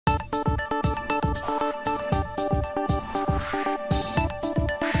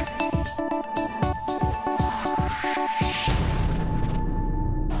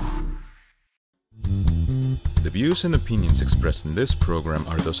views and opinions expressed in this program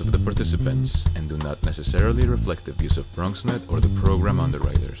are those of the participants and do not necessarily reflect the views of Bronxnet or the program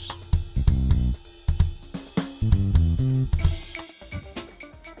underwriters.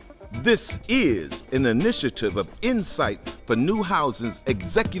 This is an initiative of Insight for New Housing's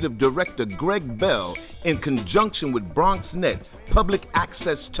Executive Director Greg Bell in conjunction with Bronxnet Public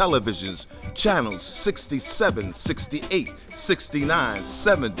Access Television's channels 67, 68, 69,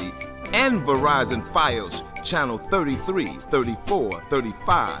 70, and Verizon Fios channel 33, 34,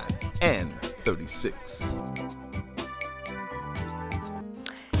 35, and 36.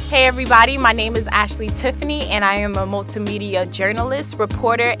 Hey everybody, my name is Ashley Tiffaney and I am a multimedia journalist,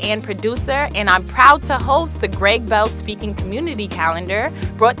 reporter, and producer, and I'm proud to host the Greg Bell Speaking Community Calendar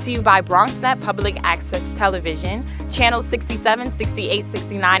brought to you by Bronxnet Public Access Television, channels 67, 68,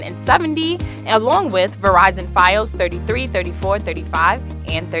 69, and 70, along with Verizon Fios 33, 34, 35,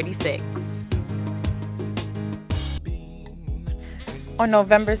 and 36. On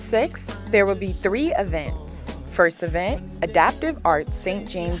November 6th, there will be 3 events. First event, Adaptive Arts St.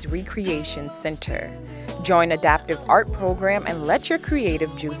 James Recreation Center. Join Adaptive Art program and let your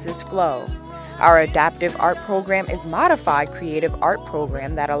creative juices flow. Our Adaptive Art program is a modified creative art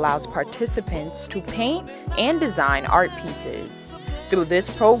program that allows participants to paint and design art pieces. Through this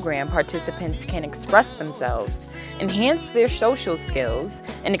program, participants can express themselves, enhance their social skills,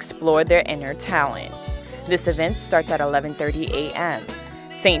 and explore their inner talent. This event starts at 11:30 a.m.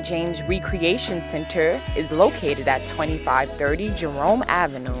 St. James Recreation Center is located at 2530 Jerome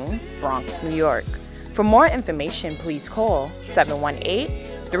Avenue, Bronx, New York. For more information, please call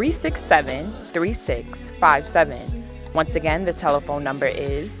 718-367-3657. Once again, the telephone number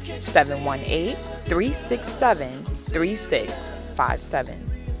is 718-367-3657.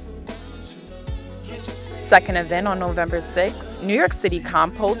 Second event on November 6th, New York City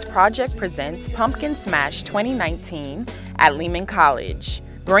Compost Project presents Pumpkin Smash 2019 at Lehman College.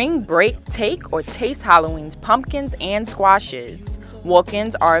 Bring, break, take, or taste Halloween's pumpkins and squashes.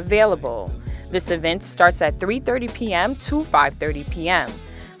 Walk-ins are available. This event starts at 3:30 p.m. to 5:30 p.m.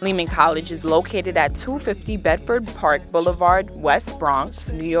 Lehman College is located at 250 Bedford Park Boulevard, West Bronx,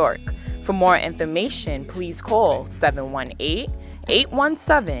 New York. For more information, please call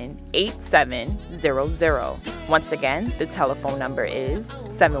 718-817-8700. Once again, the telephone number is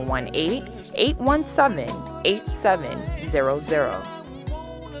 718-817-8700.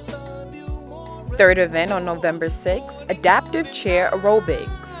 Third event on November 6th, Adaptive Chair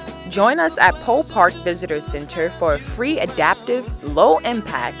Aerobics. Join us at Poe Park Visitor Center for a free adaptive,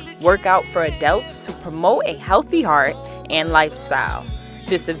 low-impact workout for adults to promote a healthy heart and lifestyle.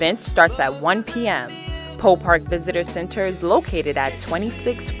 This event starts at 1 p.m. Poe Park Visitor Center is located at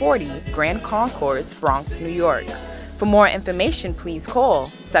 2640 Grand Concourse, Bronx, New York. For more information, please call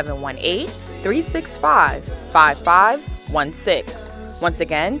 718-365-5516. Once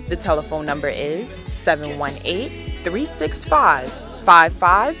again, the telephone number is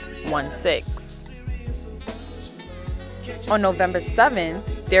 718-365-5516. On November 7th,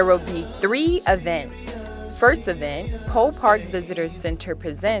 there will be 3 events. First event, Poe Park Visitor Center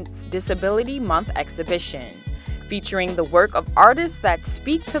presents Disability Month Exhibition, featuring the work of artists that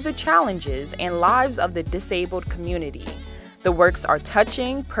speak to the challenges and lives of the disabled community. The works are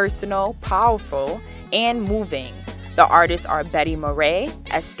touching, personal, powerful, and moving. The artists are Betty Murray,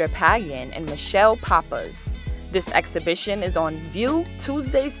 Esther Pagan, and Michelle Papas. This exhibition is on view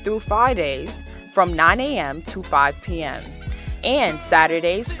Tuesdays through Fridays from 9 a.m. to 5 p.m. and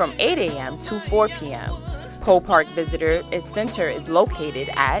Saturdays from 8 a.m. to 4 p.m. Poe Park Visitor Center is located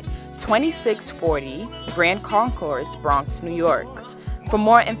at 2640 Grand Concourse, Bronx, New York. For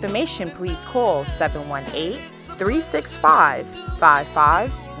more information, please call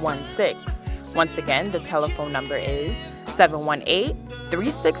 718-365-5516. Once again, the telephone number is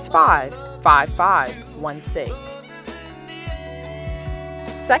 718-365-5516.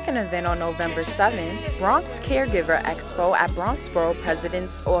 Second event on November 7th, Bronx Caregiver Expo at Bronxborough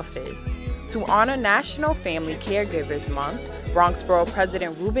President's Office. To honor National Family Caregivers Month, Bronxborough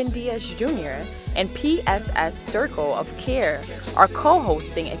President Ruben Diaz Jr. and PSS Circle of Care are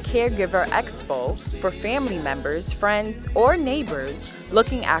co-hosting a Caregiver Expo for family members, friends, or neighbors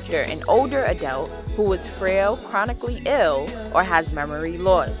looking after an older adult who is frail, chronically ill, or has memory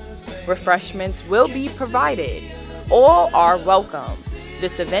loss. Refreshments will be provided. All are welcome.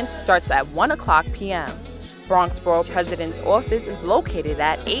 This event starts at 1 o'clock p.m. Bronxborough President's Office is located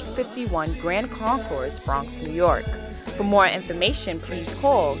at 851 Grand Concourse, Bronx, New York. For more information, please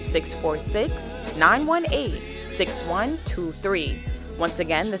call 646-918-6123. Once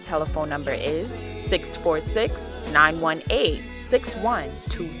again, the telephone number is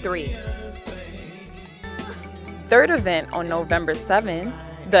 646-918-6123. Third event on November 7th,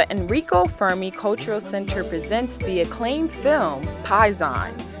 the Enrico Fermi Cultural Center presents the acclaimed film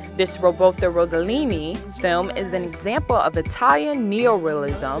Paisan. This Roberto Rossellini film is an example of Italian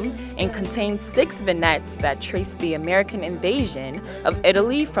neorealism and contains 6 vignettes that trace the American invasion of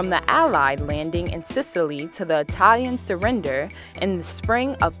Italy from the Allied landing in Sicily to the Italian surrender in the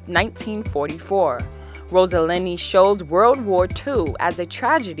spring of 1944. Rossellini shows World War II as a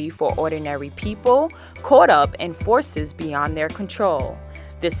tragedy for ordinary people caught up in forces beyond their control.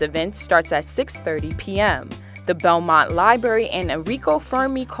 This event starts at 6:30 p.m. The Belmont Library and Enrico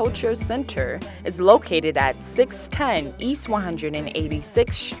Fermi Culture Center is located at 610 East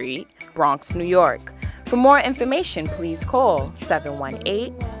 186th Street, Bronx, New York. For more information, please call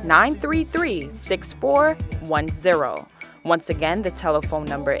 718-933-6410. Once again, the telephone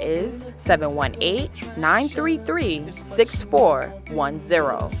number is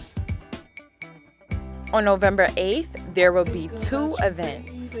 718-933-6410. On November 8th, there will be 2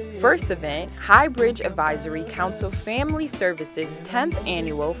 events. First event, High Bridge Advisory Council Family Services 10th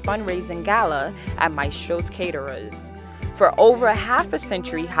Annual Fundraising Gala at Maestro's Caterers. For over a half a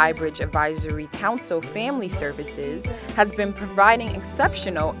century, High Bridge Advisory Council Family Services has been providing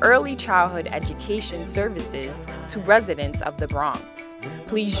exceptional early childhood education services to residents of the Bronx.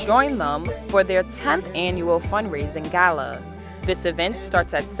 Please join them for their 10th Annual Fundraising Gala. This event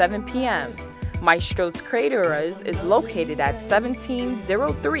starts at 7 p.m. Maestro's Caterers is located at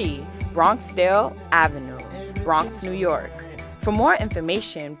 1703 Bronxdale Avenue, Bronx, New York. For more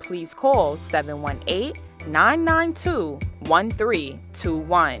information, please call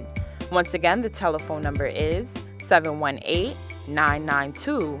 718-992-1321. Once again, the telephone number is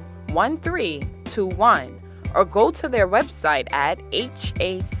 718-992-1321, or go to their website at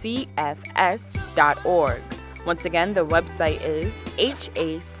hacfs.org. Once again, the website is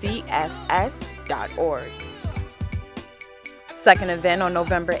hacfs.org. Second event on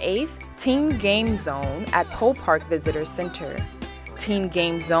November 8th, Teen Game Zone at Cole Park Visitor Center. Teen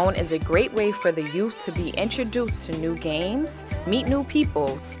Game Zone is a great way for the youth to be introduced to new games, meet new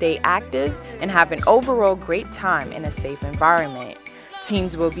people, stay active, and have an overall great time in a safe environment.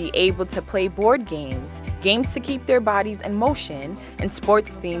 Teens will be able to play board games, games to keep their bodies in motion, and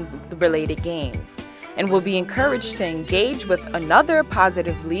sports-themed related games, and will be encouraged to engage with another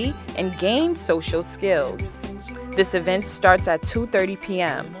positively and gain social skills. This event starts at 2:30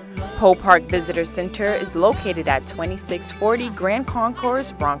 p.m. Cole Park Visitor Center is located at 2640 Grand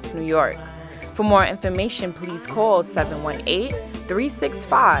Concourse, Bronx, New York. For more information, please call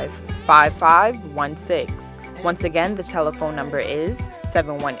 718-365-5516. Once again, the telephone number is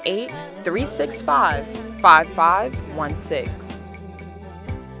 718-365-5516.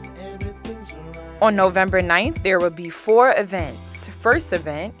 On November 9th, there will be 4 events. First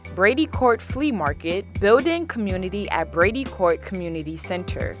event, Brady Court Flea Market, building community at Brady Court Community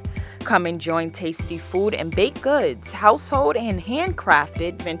Center. Come and join tasty food and baked goods, household and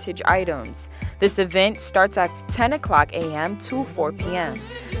handcrafted vintage items. This event starts at 10 o'clock a.m. to 4 p.m.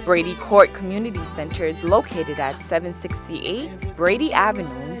 Brady Court Community Center is located at 768 Brady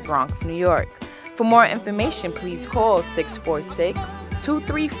Avenue, Bronx, New York. For more information, please call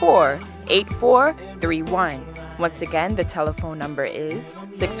 646-234-8431. Once again, the telephone number is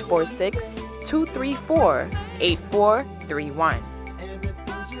 646-234-8431.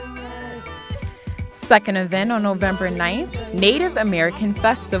 Second event on November 9th, Native American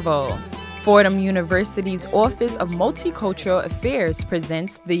Festival. Fordham University's Office of Multicultural Affairs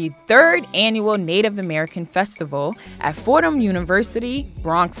presents the 3rd Annual Native American Festival at Fordham University,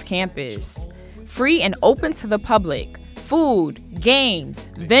 Bronx campus. Free and open to the public. Food, games,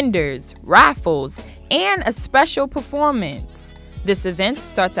 vendors, raffles, and a special performance. This event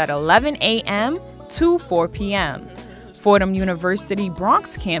starts at 11 a.m. to 4 p.m. Fordham University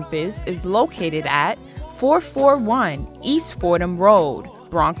Bronx campus is located at 441 East Fordham Road,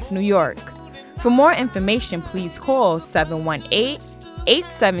 Bronx, New York. For more information, please call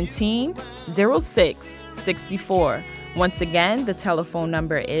 718-817-0664. Once again, the telephone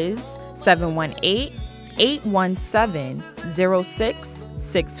number is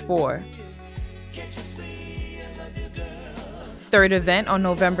 718-817-0664. Third event on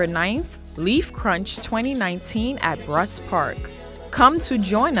November 9th, Leaf Crunch 2019 at Bruss Park. Come to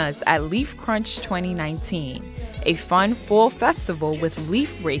join us at Leaf Crunch 2019, a fun fall festival with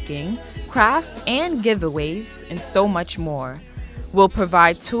leaf breaking, crafts and giveaways, and so much more. We'll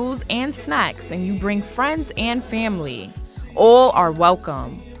provide tools and snacks, and you bring friends and family. All are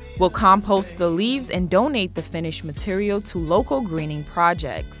welcome. We'll compost the leaves and donate the finished material to local greening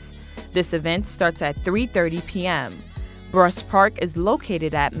projects. This event starts at 3:30 p.m. Bruss Park is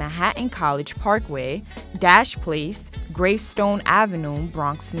located at Manhattan College Parkway, Dash Place, Greystone Avenue,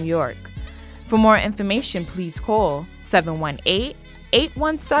 Bronx, New York. For more information, please call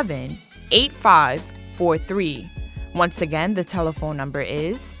 718-817-8543. Once again, the telephone number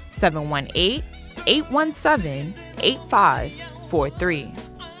is 718-817-8543.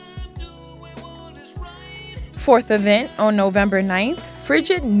 Fourth event on November 9th,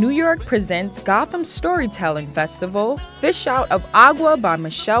 Frigid New York presents Gotham Storytelling Festival, Fish Out of Agua by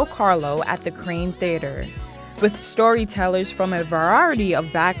Michelle Carlo at the Crane Theater. With storytellers from a variety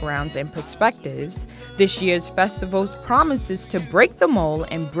of backgrounds and perspectives, this year's festival promises to break the mold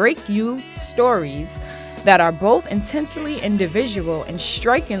and break you stories that are both intensely individual and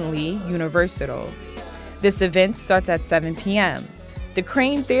strikingly universal. This event starts at 7 p.m. The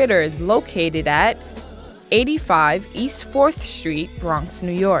Crane Theater is located at 85 East 4th Street, Bronx,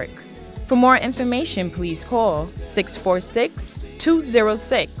 New York. For more information, please call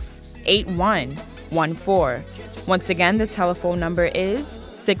 646-206-8114. Once again, the telephone number is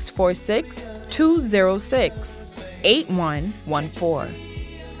 646-206-8114.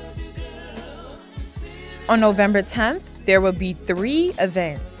 On November 10th, there will be 3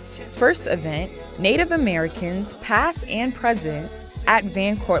 events. First event, Native Americans, past and present, at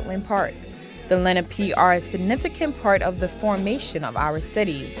Van Cortlandt Park. The Lenape are a significant part of the formation of our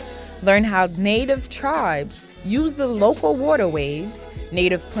city. Learn how Native tribes use the local waterways,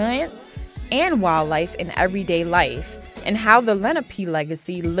 native plants, and wildlife in everyday life, and how the Lenape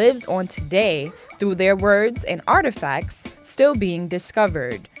legacy lives on today through their words and artifacts still being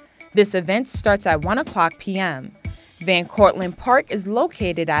discovered. This event starts at 1 p.m. Van Cortlandt Park is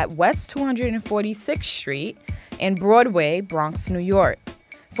located at West 246th Street and Broadway, Bronx, New York.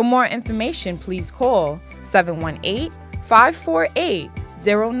 For more information, please call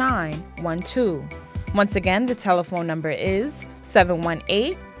 718-548-0912. Once again, the telephone number is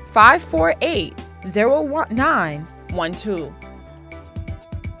 718-548-0912.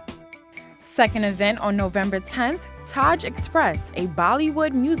 Second event on November 10th, Taj Express, a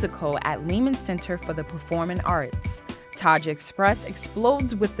Bollywood musical at Lehman Center for the Performing Arts. Taj Express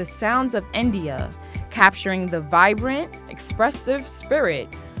explodes with the sounds of India, capturing the vibrant, expressive spirit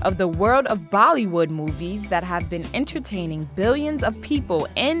of the world of Bollywood movies that have been entertaining billions of people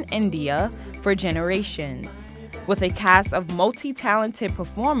in India for generations. With a cast of multi-talented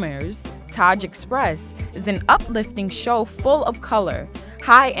performers, Taj Express is an uplifting show full of color,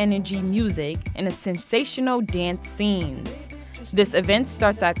 high-energy music, and a sensational dance scenes. This event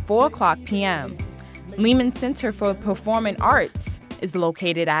starts at 4 p.m. Lehman Center for Performing Arts is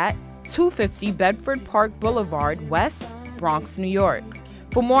located at 250 Bedford Park Boulevard, West, Bronx, New York.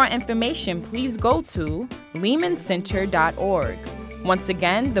 For more information, please go to lehmancenter.org. Once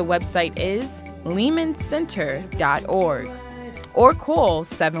again, the website is lehmancenter.org. Or call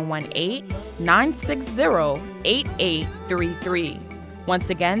 718-960-8833. Once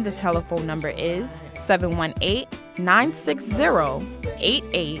again, the telephone number is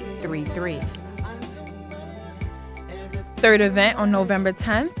 718-960-8833. Third event on November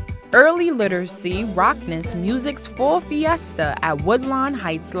 10th, Early Literacy Rockness Music's Fall Fiesta at Woodlawn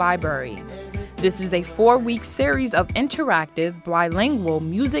Heights Library. This is a 4-week series of interactive bilingual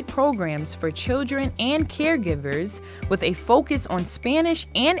music programs for children and caregivers with a focus on Spanish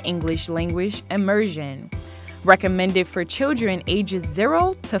and English language immersion. Recommended for children ages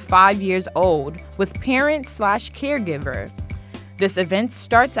 0 to 5 years old with parent/caregiver. This event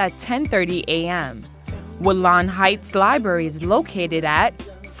starts at 10:30 a.m. Woodlawn Heights Library is located at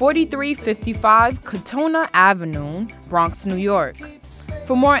 4355 Katona Avenue, Bronx, New York.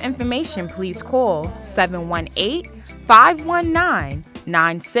 For more information, please call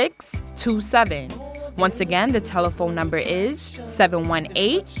 718-519-9627. Once again, the telephone number is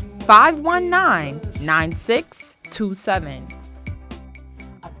 718-519-9627.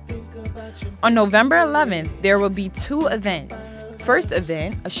 On November 11th, there will be 2 events. First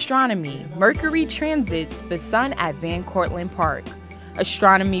event, Astronomy. Mercury transits the sun at Van Cortlandt Park.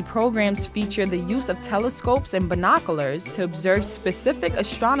 Astronomy programs feature the use of telescopes and binoculars to observe specific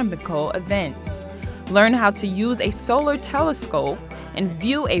astronomical events. Learn how to use a solar telescope and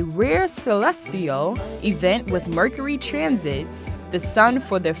view a rare celestial event with Mercury transits the sun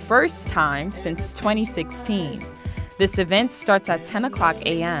for the first time since 2016. This event starts at 10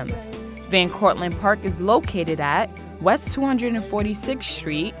 a.m. Van Cortlandt Park is located at West 246th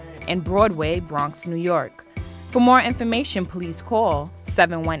Street and Broadway, Bronx, New York. For more information, please call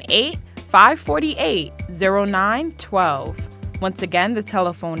 718-548-0912. Once again, the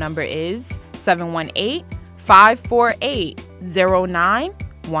telephone number is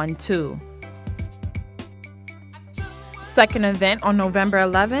 718-548-0912. Second event on November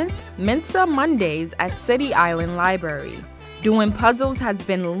 11th, Mensa Mondays at City Island Library. Doing puzzles has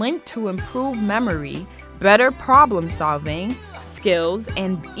been linked to improve memory, better problem solving skills,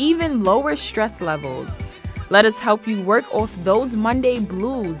 and even lower stress levels. Let us help you work off those Monday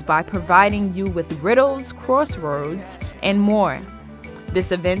blues by providing you with riddles, crosswords, and more.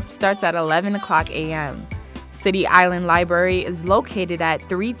 This event starts at 11 o'clock a.m. City Island Library is located at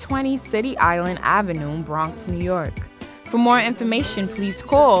 320 City Island Avenue, Bronx, New York. For more information, please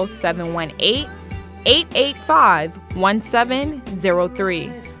call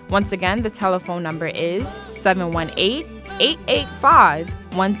 718-885-1703. Once again, the telephone number is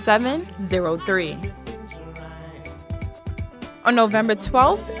 718-885-1703. On November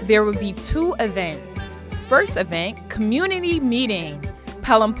 12th, there will be two events. First event, community meeting.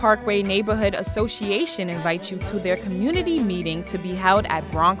 Pelham Parkway Neighborhood Association invites you to their community meeting to be held at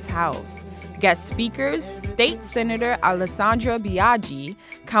Bronx House. Guest speakers, State Senator Alessandra Biaggi,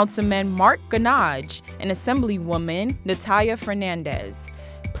 Councilman Mark Ganaj, and Assemblywoman Natalia Fernandez.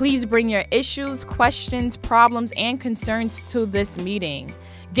 Please bring your issues, questions, problems, and concerns to this meeting.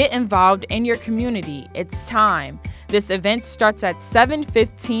 Get involved in your community. It's time. This event starts at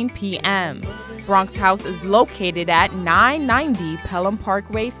 7:15 p.m. Bronx House is located at 990 Pelham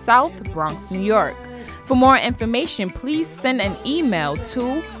Parkway South, Bronx, New York. For more information, please send an email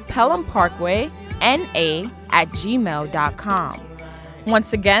to pelhamparkwayna@gmail.com.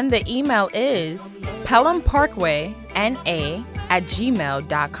 Once again, the email is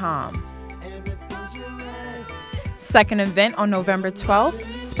pelhamparkwayna@gmail.com. Second event on November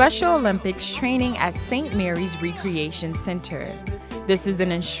 12th, Special Olympics training at St. Mary's Recreation Center. This is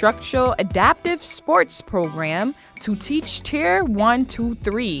an instructional adaptive sports program to teach Tier 1, 2,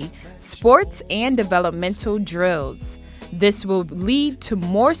 3 sports and developmental drills. This will lead to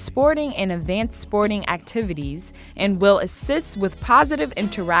more sporting and advanced sporting activities and will assist with positive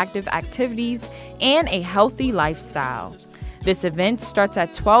interactive activities and a healthy lifestyle. This event starts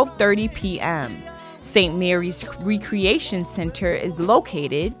at 12:30 p.m. St. Mary's Recreation Center is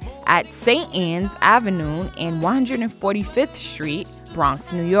located at St. Anne's Avenue and 145th Street,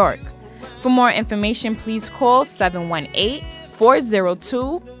 Bronx, New York. For more information, please call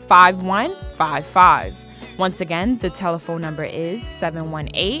 718-402-5155. Once again, the telephone number is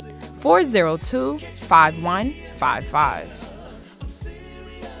 718-402-5155.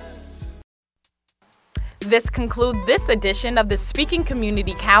 This concludes this edition of the Speaking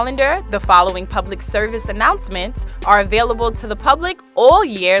Community Calendar. The following public service announcements are available to the public all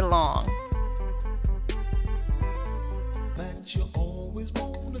year long.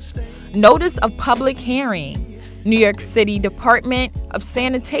 Notice of public hearing. New York City Department of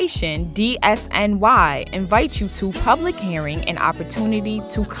Sanitation, DSNY, invites you to public hearing and opportunity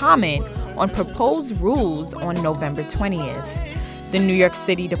to comment on proposed rules on November 20th. The New York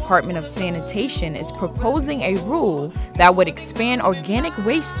City Department of Sanitation is proposing a rule that would expand organic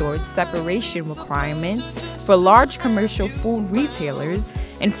waste source separation requirements for large commercial food retailers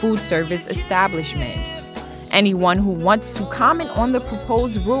and food service establishments. Anyone who wants to comment on the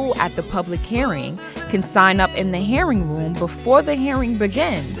proposed rule at the public hearing can sign up in the hearing room before the hearing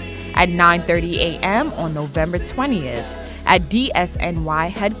begins at 9:30 a.m. on November 20th at DSNY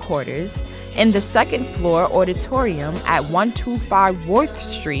headquarters in the second floor auditorium at 125 4th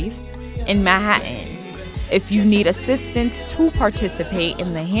Street in Manhattan. If you need assistance to participate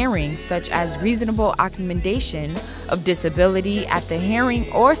in the hearing, such as reasonable accommodation of disability at the hearing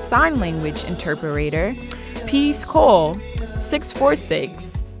or sign language interpreter, please call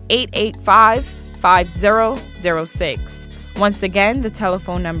 646-885-5006. Once again, the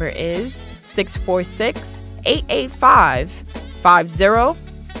telephone number is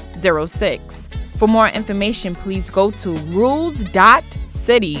 646-885-5006. For more information, please go to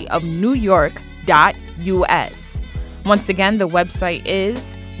rules.cityofnewyork.us. Once again, the website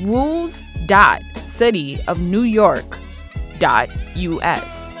is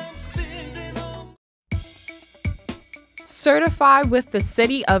rules.cityofnewyork.us. Certified with the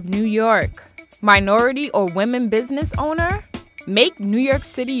City of New York. Minority or women business owner? Make New York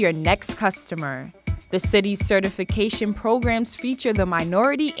City your next customer. The city's certification programs feature the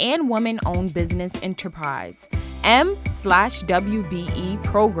Minority and Women-Owned Business Enterprise, M/WBE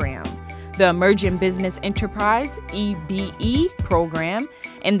program, the Emerging Business Enterprise, EBE program,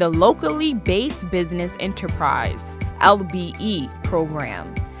 and the Locally Based Business Enterprise, LBE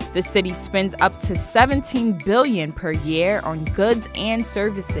program. The city spends up to $17 billion per year on goods and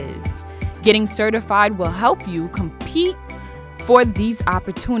services. Getting certified will help you compete for these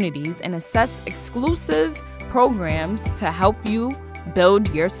opportunities and assess exclusive programs to help you build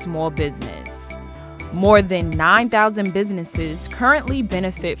your small business. More than 9,000 businesses currently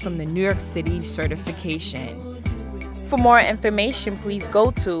benefit from the New York City certification. For more information, please go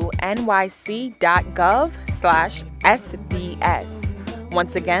to nyc.gov/SBS.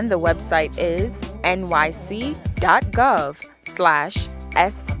 Once again, the website is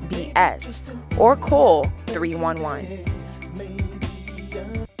nyc.gov/SBS or call 311.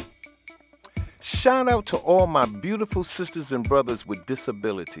 Shout out to all my beautiful sisters and brothers with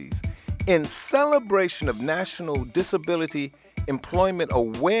disabilities. In celebration of National Disability Employment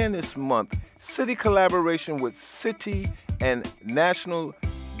Awareness Month, City collaboration with City and National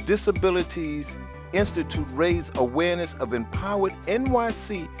Disabilities Institute raised awareness of Empowered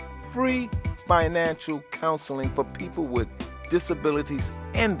NYC free financial counseling for people with disabilities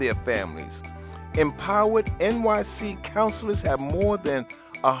and their families. Empowered NYC counselors have more than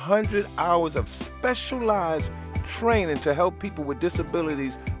 100 hours of specialized training to help people with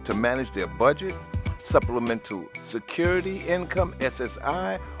disabilities to manage their budget, supplemental security income,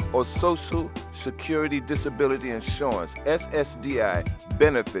 SSI, or Social Security Disability Insurance, SSDI,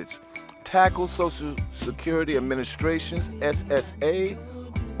 benefits, tackle Social Security Administration's SSA,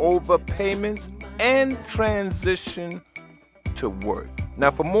 overpayments, and transition to work. Now,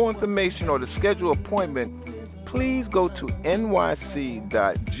 for more information or to schedule an appointment, please go to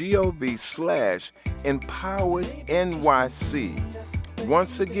nyc.gov/empowerednyc.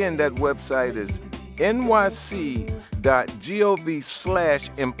 Once again, that website is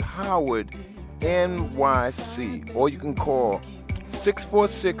nyc.gov/empowerednyc, or you can call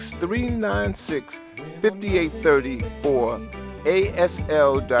 646-396-5830 for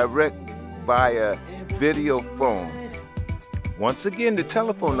ASL direct via video phone. Once again, the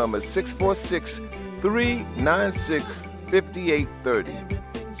telephone number is 646-396-5830.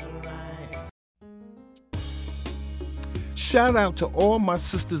 Shout out to all my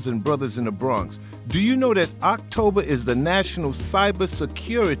sisters and brothers in the Bronx. Do you know that October is the National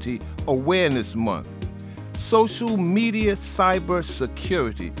Cybersecurity Awareness Month? Social media cyber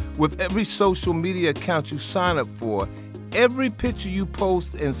security. With every social media account you sign up for, every picture you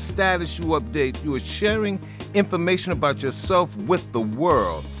post and status you update, you are sharing information about yourself with the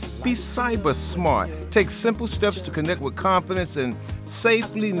world. Be cyber smart. Take simple steps to connect with confidence and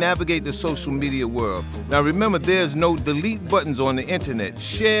safely navigate the social media world. Now remember, there's no delete buttons on the internet.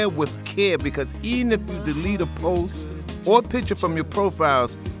 Share with care, because even if you delete a post or picture from your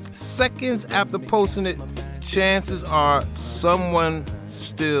profiles, seconds after posting it, chances are someone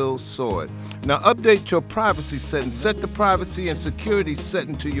still saw it. Now update your privacy settings. Set the privacy and security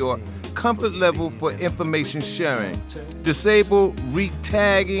setting to your comfort level for information sharing. Disable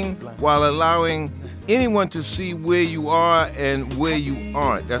retagging while allowing anyone to see where you are and where you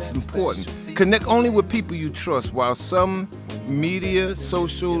aren't. That's important. Connect only with people you trust. While some media,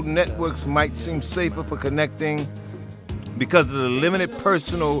 social networks might seem safer for connecting because of the limited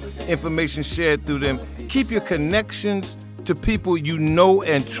personal information shared through them, keep your connections to people you know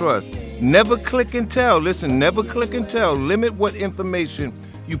and trust. Never click and tell. Listen, never click and tell. Limit what information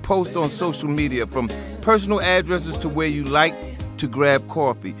you post on social media, from personal addresses to where you like to grab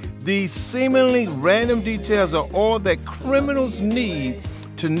coffee. These seemingly random details are all that criminals need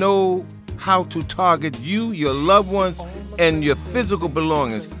to know how to target you, your loved ones, and your physical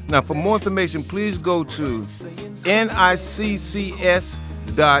belongings. Now, for more information, please go to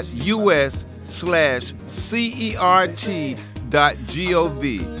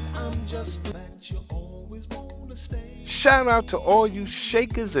niccs.us/cert.gov. Shout out to all you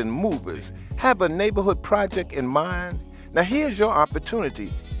shakers and movers. Have a neighborhood project in mind? Now here's your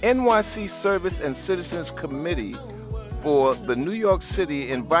opportunity. NYC Service and Citizens Committee for the New York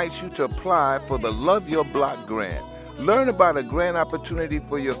City invites you to apply for the Love Your Block grant. Learn about a grant opportunity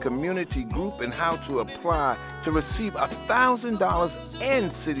for your community group and how to apply to receive $1,000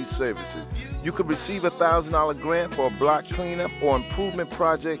 in city services. You could receive a $1,000 grant for a block cleanup or improvement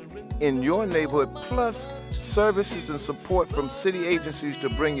project in your neighborhood, plus services and support from city agencies to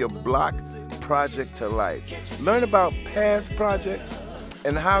bring your block project to life. Learn about past projects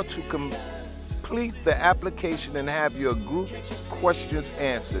and how to complete the application and have your group questions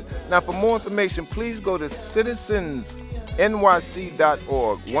answered. Now, for more information, please go to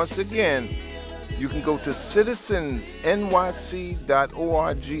citizensnyc.org. Once again, you can go to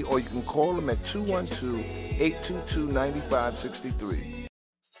citizensnyc.org, or you can call them at 212-822-9563.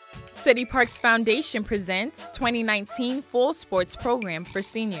 City Parks Foundation presents 2019 Full Sports Program for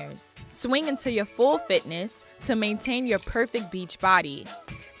Seniors. Swing into your full fitness to maintain your perfect beach body.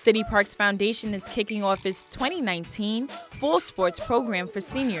 City Parks Foundation is kicking off its 2019 Full Sports Program for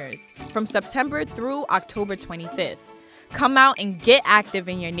Seniors from September through October 25th. Come out and get active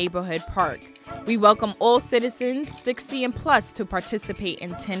in your neighborhood park. We welcome all citizens 60 and plus to participate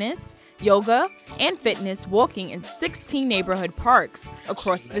in tennis, yoga, and fitness walking in 16 neighborhood parks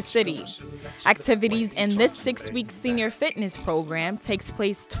across the city. Activities in this 6-week senior fitness program takes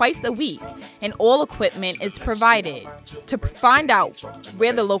place twice a week, and all equipment is provided. To find out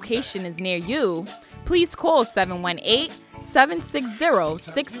where the location is near you, please call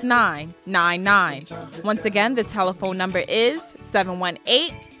 718-760-6999. Once again, the telephone number is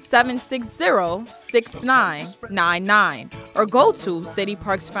 718-760-6999 or go to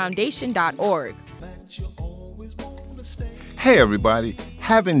cityparksfoundation.org. Hey everybody,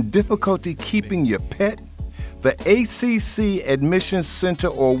 having difficulty keeping your pet? The ACC Admissions Center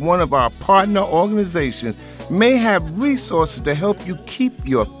or one of our partner organizations may have resources to help you keep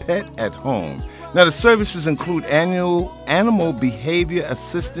your pet at home. Now, the services include annual animal behavior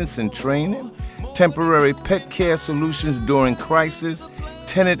assistance and training, temporary pet care solutions during crisis,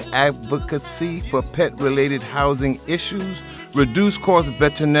 tenant advocacy for pet-related housing issues, reduced-cost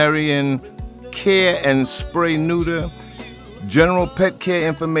veterinarian care and spay-neuter, general pet care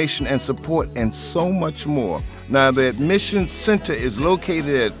information and support, and so much more. Now, the Admissions Center is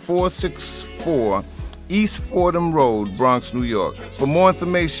located at 464 East Fordham Road, Bronx, New York. For more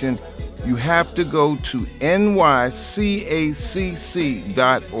information, you have to go to nycacc.org.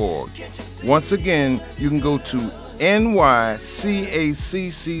 Once again, you can go to nycacc.org.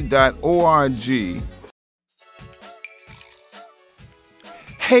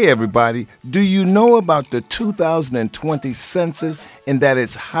 Hey everybody, do you know about the 2020 census and that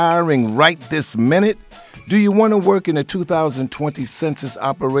it's hiring right this minute? Do you want to work in a 2020 census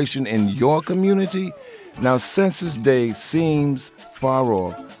operation in your community? Now, Census Day seems far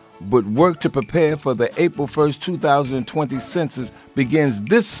off, but work to prepare for the April 1st, 2020 census begins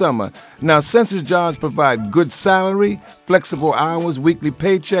this summer. Now, census jobs provide good salary, flexible hours, weekly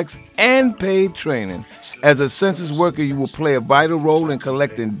paychecks, and paid training. As a census worker, you will play a vital role in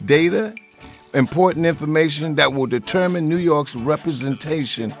collecting data, important information that will determine New York's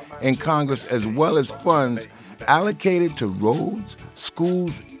representation in Congress, as well as funds allocated to roads,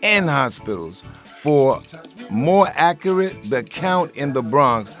 schools, and hospitals. For more accurate the count in the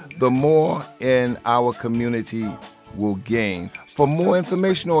Bronx, the more in our community will gain. For more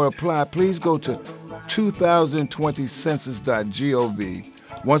information or apply, please go to 2020census.gov.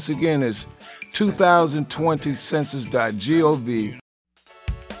 Once again, it's 2020census.gov.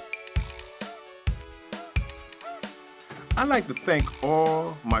 I'd like to thank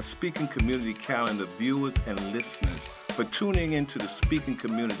all my Speaking Community Calendar viewers and listeners for tuning into the Speaking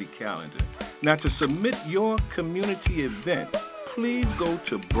Community Calendar. Now, to submit your community event, please go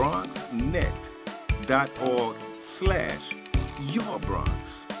to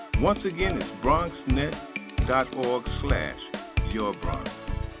bronxnet.org/yourbronx. Once again, it's bronxnet.org/yourbronx.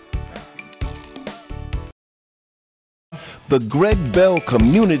 The Greg Bell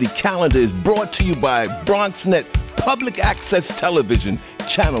Community Calendar is brought to you by Bronxnet Public Access Television,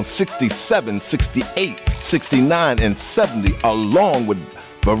 Channel 67, 68, 69, and 70, along with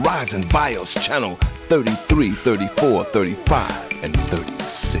Verizon Bios Channel 33, 34, 35, and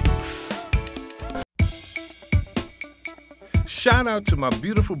 36. Shout out to my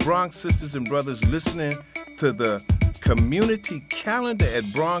beautiful Bronx sisters and brothers listening to the Community Calendar at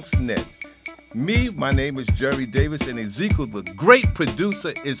Bronxnet. My name is Jerry Davis, and Ezekiel, the great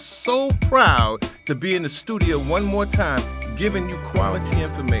producer, is so proud to be in the studio one more time, giving you quality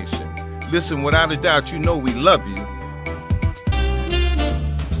information. Listen, without a doubt, you know we love you.